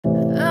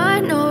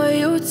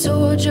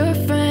told your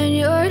friend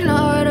you're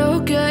not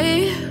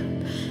okay,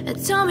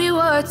 and tell me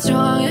what's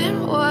wrong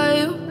and why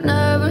you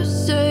never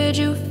said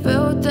you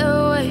felt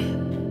that way.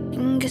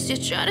 And guess you're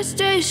trying to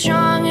stay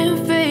strong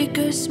and fake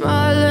a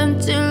smile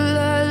until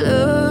I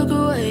look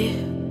away.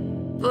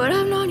 But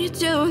I've known you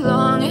too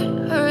long,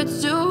 it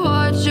hurts to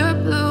watch your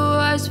blue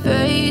eyes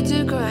fade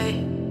to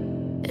gray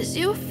as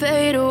you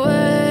fade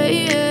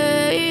away,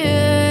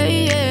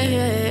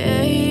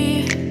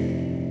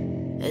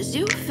 as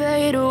you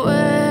fade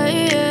away.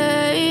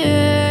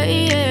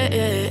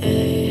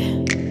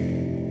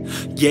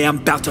 Yeah, I'm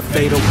about to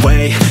fade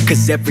away,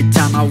 cause every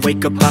time I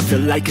wake up I feel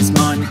like it's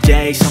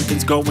Monday.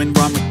 Something's going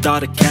wrong with all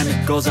the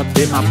chemicals up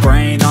in my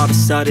brain. All of a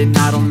sudden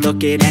I don't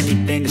look at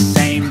anything the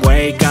same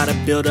way. Got a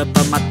buildup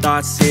of my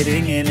thoughts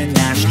sitting in an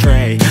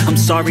ashtray. I'm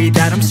sorry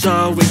that I'm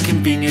so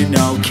inconvenient,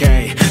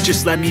 okay.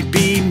 Just let me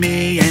be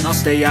me and I'll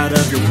stay out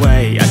of your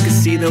way. I can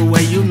see the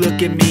way you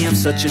look at me, I'm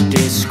such a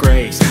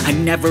disgrace. I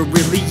never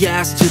really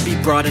asked to be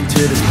brought into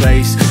this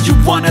place. You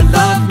wanna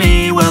love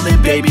me? Well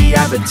then baby,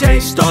 have a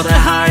taste. All the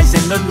highs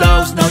and the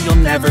lows, no, you'll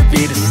never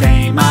be the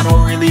same. I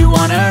don't really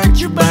wanna hurt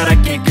you, but I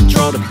can't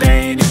control the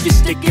pain. If you're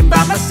sticking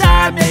by my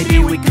side, maybe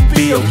we could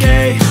be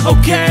okay.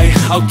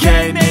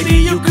 Okay, maybe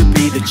you could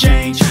be the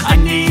change I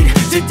need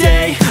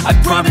today. I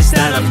promise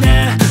that I've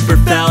never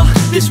felt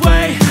this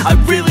way. I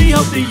really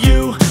hope that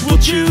you will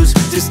choose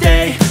to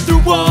stay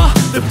through all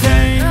the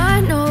pain.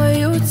 I know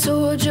you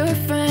told your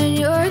friend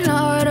you're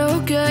not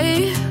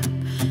okay,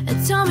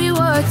 and tell me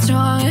what's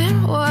wrong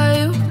and why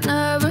you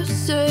never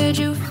said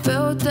you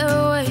felt that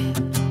way.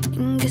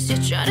 Guess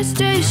you're trying to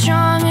stay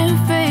strong and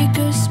fake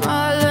a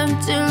smile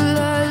until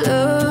I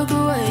look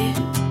away.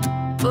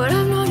 But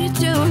I've known you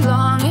too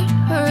long, it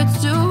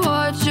hurts to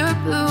watch your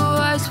blue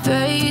eyes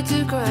fade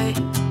to gray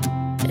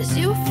as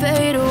you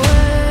fade away,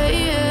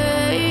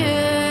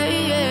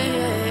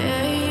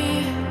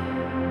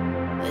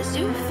 as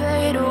you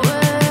fade away,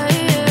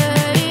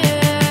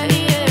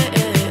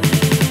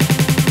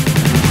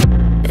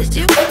 as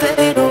you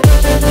fade away.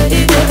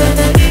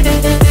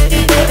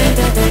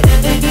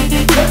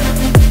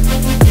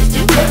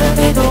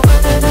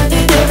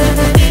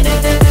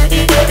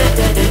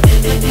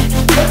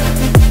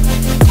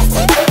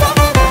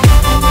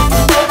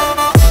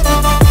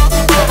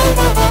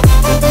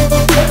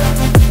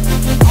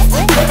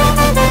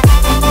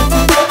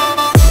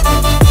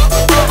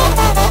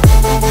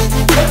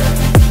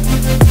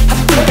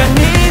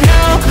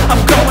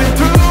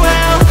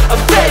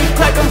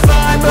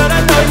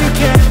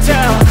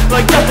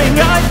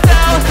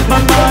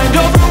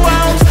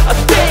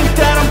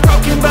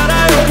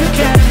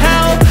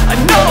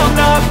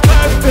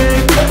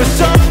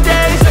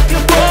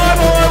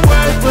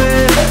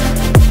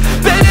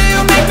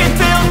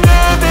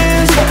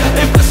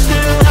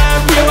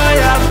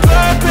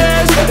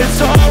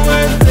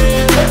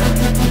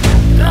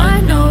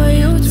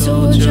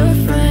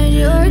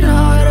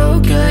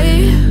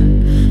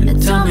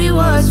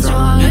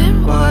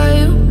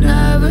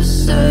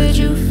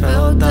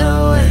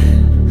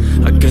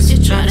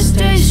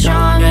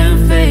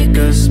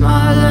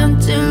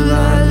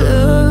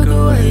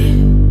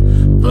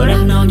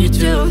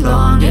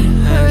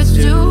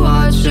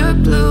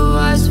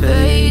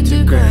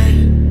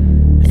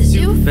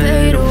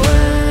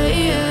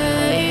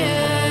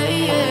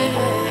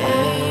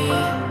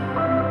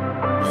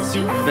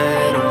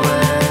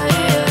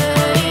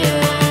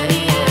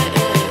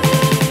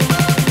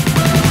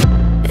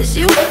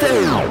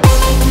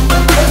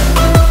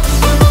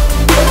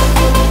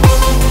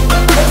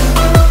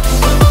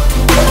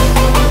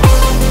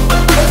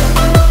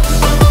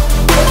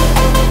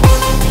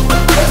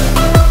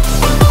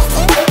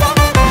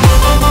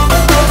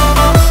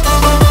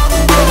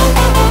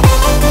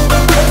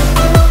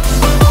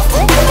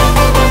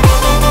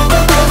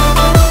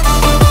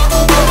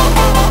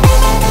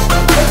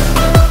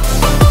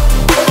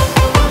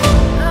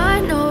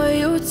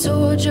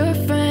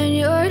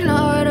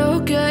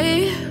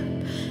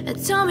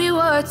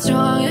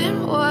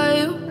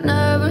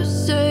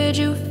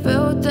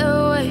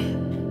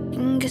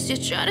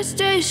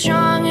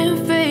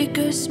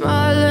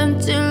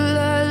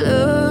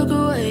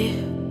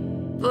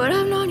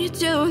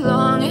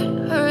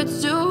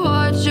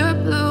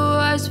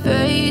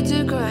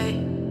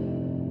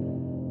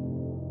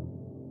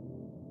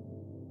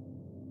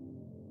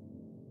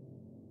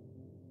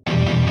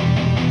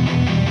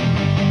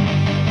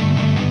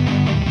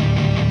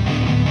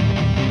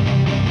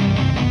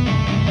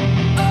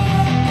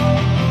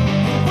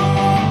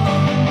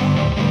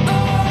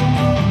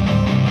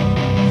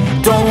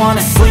 Don't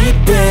wanna sleep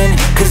in,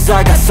 cause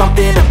I got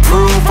something to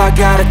prove. I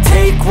gotta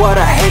take what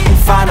I hate and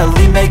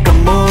finally make a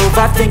move.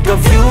 I think of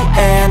you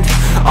and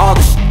all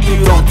the shit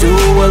you don't do.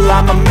 Well,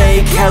 I'ma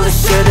make hella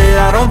sure that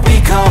I don't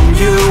become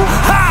you.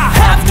 I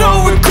have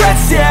no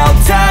regrets, yeah, I'll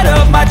tie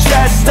up my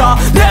chest. I'll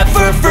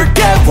never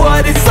forget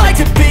what it's like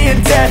to be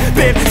in debt.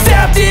 Been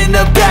stabbed in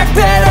the back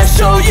bed, I'll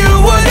show you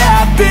what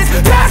happens.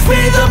 Pass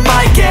me the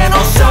mic and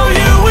I'll show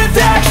you with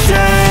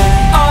action.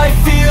 I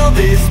feel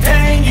this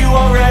pain, you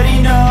already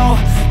know.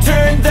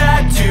 Turn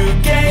that to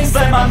gains,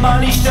 let my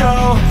money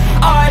show.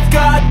 I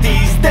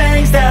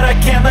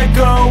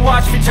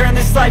turn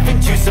this life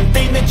into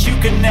something that you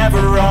can never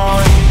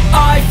own.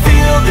 I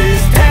feel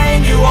this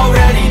pain, you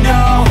already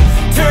know.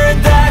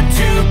 Turn that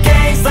to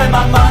gains, let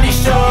my money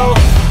show.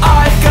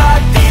 I've got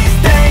these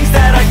things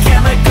that I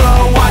can't let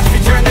go. Watch me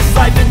turn this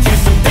life into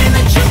something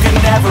that you can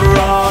never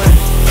own.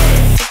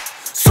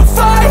 So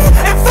fight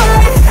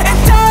and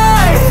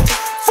die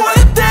for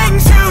the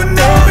things you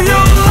know you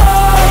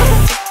love.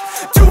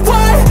 Do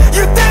what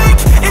you think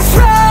is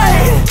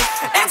right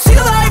and see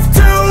life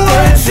do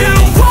what you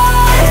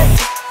want.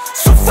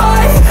 So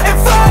fight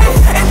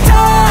and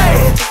die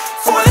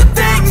for the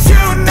things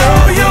you know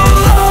you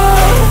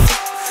love.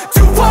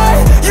 Do what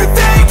you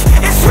think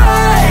is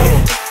right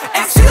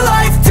and see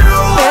life do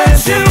what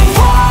you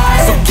want.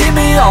 So give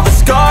me all the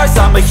scars,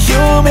 I'm a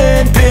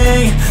human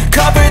being.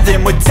 Cover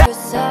them with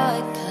saw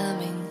it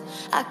coming,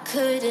 I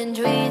couldn't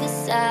read the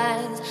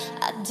signs.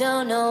 I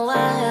don't know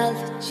why I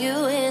let you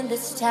in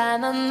this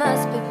time. I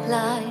must be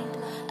blind,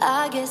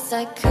 I guess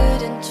I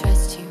couldn't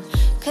trust you,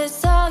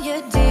 cause all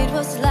you did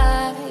was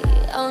lie.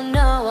 Oh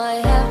no, I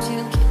have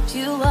to get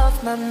you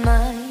off my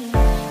mind,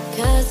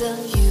 cause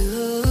of you.